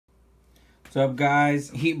What's up, guys?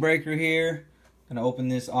 Heat Breaker here. Gonna open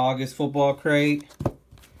this August football crate.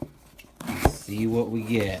 See what we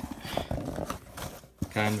get.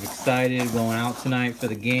 Kind of excited going out tonight for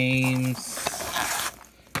the games.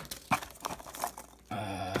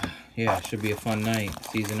 Yeah, should be a fun night.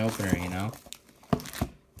 Season opener, you know.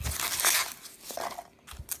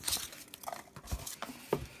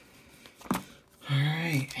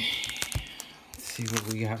 Alright. Let's see what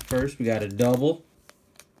we got first. We got a double.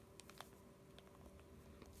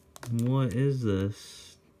 What is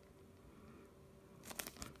this?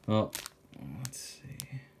 Oh, let's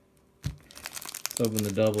see. Let's open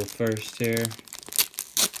the double first here.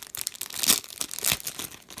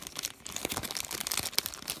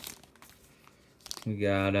 We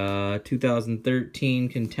got 2013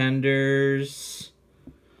 Contenders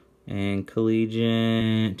and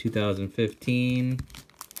Collegiate 2015.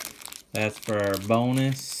 That's for our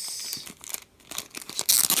bonus.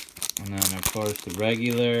 And then, of course, the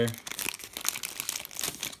regular.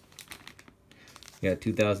 We got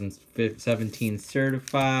 2017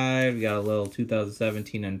 Certified. We got a little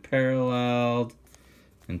 2017 Unparalleled.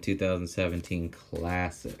 And 2017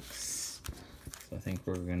 Classics. So I think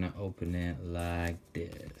we're going to open it like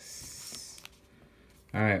this.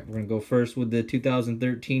 Alright, we're going to go first with the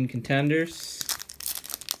 2013 Contenders.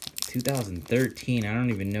 2013, I don't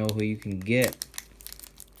even know who you can get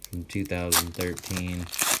from 2013.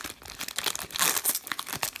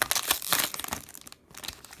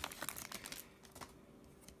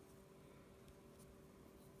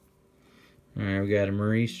 Alright, we got a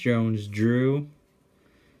Maurice Jones-Drew,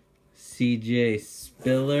 CJ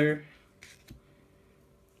Spiller,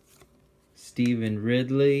 Stephen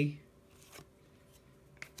Ridley,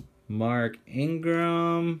 Mark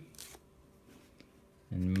Ingram,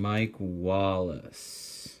 and Mike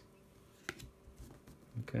Wallace.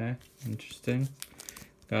 Okay, interesting.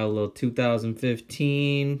 Got a little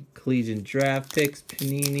 2015 Collegiate Draft Picks,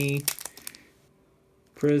 Panini,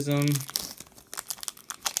 Prism.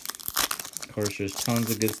 Of course, there's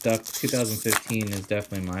tons of good stuff. 2015 is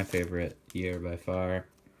definitely my favorite year by far.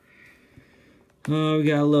 We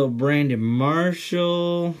got a little Brandon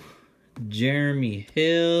Marshall, Jeremy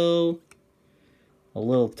Hill, a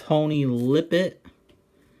little Tony Lippett,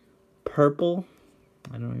 purple.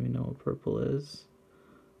 I don't even know what purple is.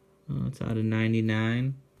 Oh, it's out of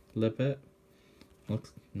 99. Lippett.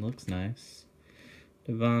 Looks nice.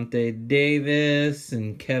 Devontae Davis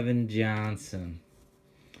and Kevin Johnson.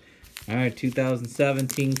 Alright,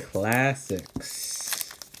 2017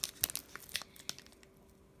 Classics.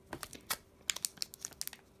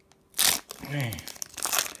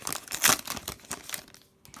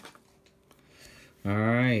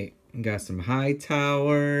 Alright, got some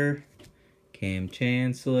Hightower, Cam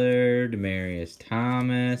Chancellor, Demaryius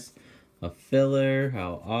Thomas, a filler,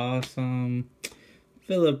 how awesome.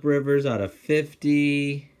 Phillip Rivers out of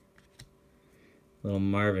 50. Little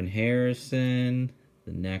Marvin Harrison.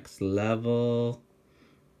 The next level.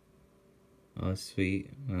 Oh, sweet.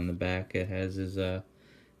 On the back it has his him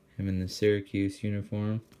in the Syracuse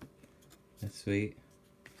uniform. That's sweet.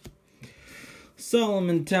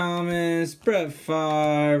 Solomon Thomas, Brett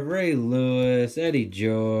Favre, Ray Lewis, Eddie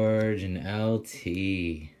George, and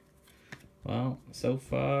LT. Well, so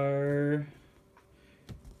far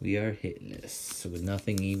we are hitless with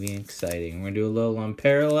nothing even exciting. We're gonna do a little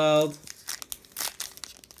Unparalleled.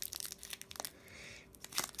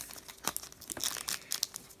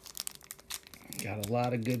 Got a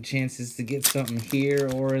lot of good chances to get something here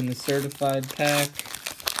or in the certified pack.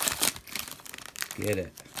 Get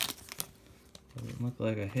it. Doesn't look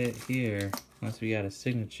like a hit here, unless we got a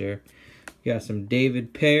signature. We got some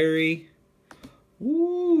David Perry.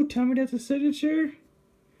 Ooh, tell me that's a signature.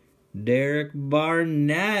 Derek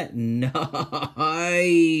Barnett. Nice.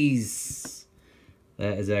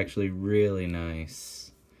 That is actually really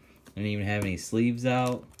nice. I didn't even have any sleeves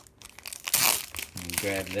out.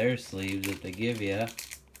 Grab their sleeves that they give you. I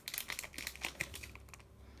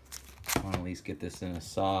want to at least get this in a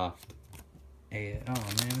soft. Hey, oh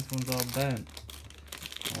man, this one's all bent.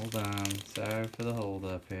 Hold on, sorry for the hold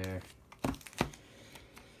up here.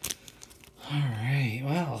 Alright,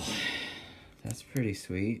 well, that's pretty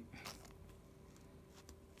sweet.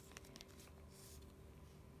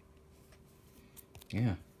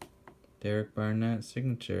 Yeah, Derek Barnett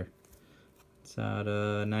signature. It's out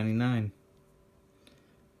of 99.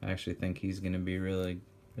 I actually think he's going to be really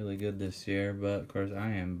good this year, but of course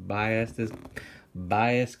I am biased as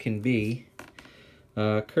bias can be.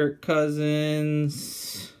 Kirk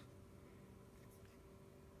Cousins,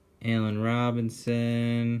 Allen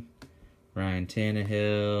Robinson, Ryan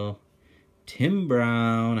Tannehill, Tim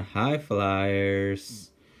Brown, High Flyers,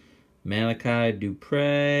 Malachi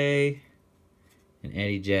Dupre, and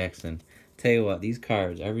Eddie Jackson. Tell you what, these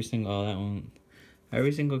cards, every single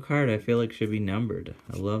card I feel like should be numbered.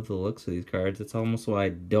 I love the looks of these cards. That's almost why I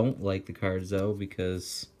don't like the cards though,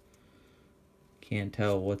 because can't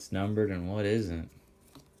tell what's numbered and what isn't.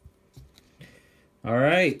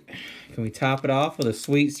 Alright, can we top it off with a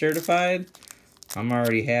sweet certified? I'm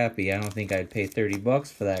already happy. I don't think I'd pay 30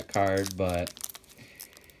 bucks for that card, but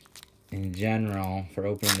in general, for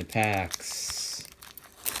opening the packs,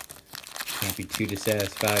 can't be too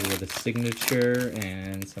dissatisfied with a signature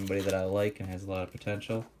and somebody that I like and has a lot of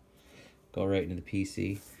potential. Go right into the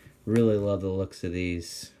PC. Really love the looks of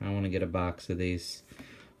these. I want to get a box of these.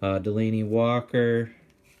 Delaney Walker.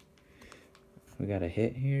 We got a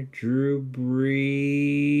hit here. Drew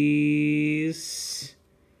Brees.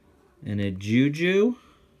 And a Juju.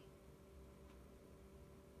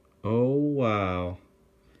 Oh, wow.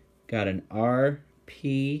 Got an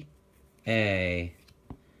RPA.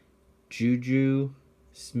 Juju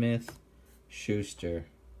Smith-Schuster.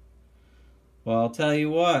 Well, I'll tell you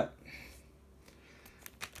what.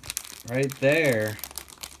 Right there.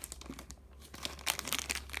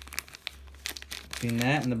 Between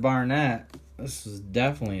that and the Barnett, this is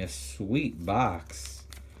definitely a sweet box.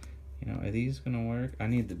 You know, are these gonna work? I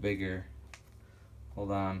need the bigger.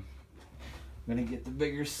 Hold on. I'm gonna get the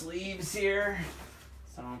bigger sleeves here,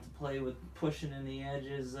 so I don't have to play with pushing in the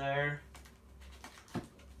edges there. Oh,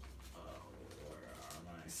 where are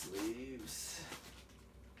my sleeves?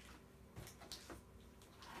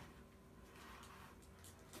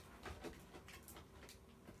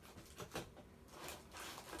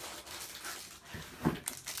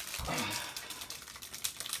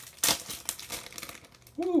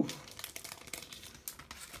 Woo!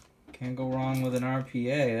 Can't go wrong with an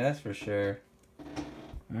RPA, that's for sure.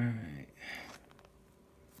 Alright.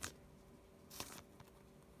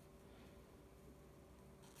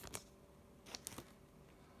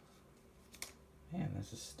 Man,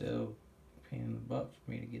 this is still a pain in the butt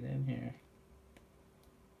for me to get in here.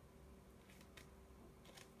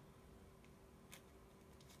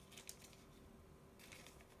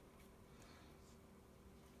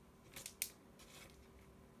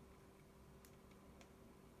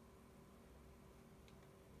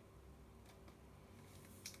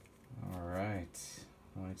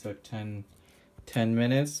 Only took 10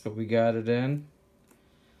 minutes, but we got it in.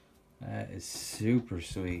 That is super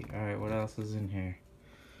sweet. Alright, what else is in here?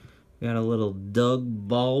 We got a little Doug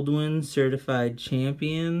Baldwin Certified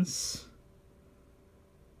Champions.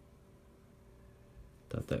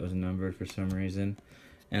 Thought that was numbered for some reason.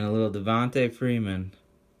 And a little Devontae Freeman.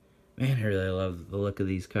 Man, I really love the look of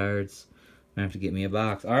these cards. I'm gonna have to get me a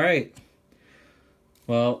box. Alright.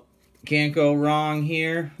 Well, can't go wrong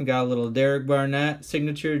here. We got a little Derek Barnett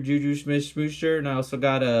signature, Juju Smith-Schuster, and I also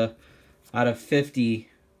got a out of 50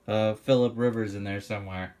 Phillip Rivers in there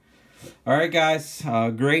somewhere. All right, guys,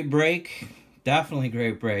 great break. Definitely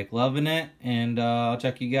great break. Loving it, and I'll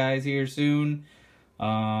check you guys here soon.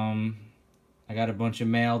 I got a bunch of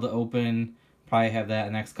mail to open. Probably have that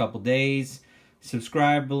in the next couple days.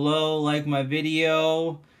 Subscribe below, like my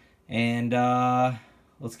video, and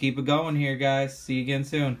let's keep it going here, guys. See you again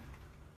soon.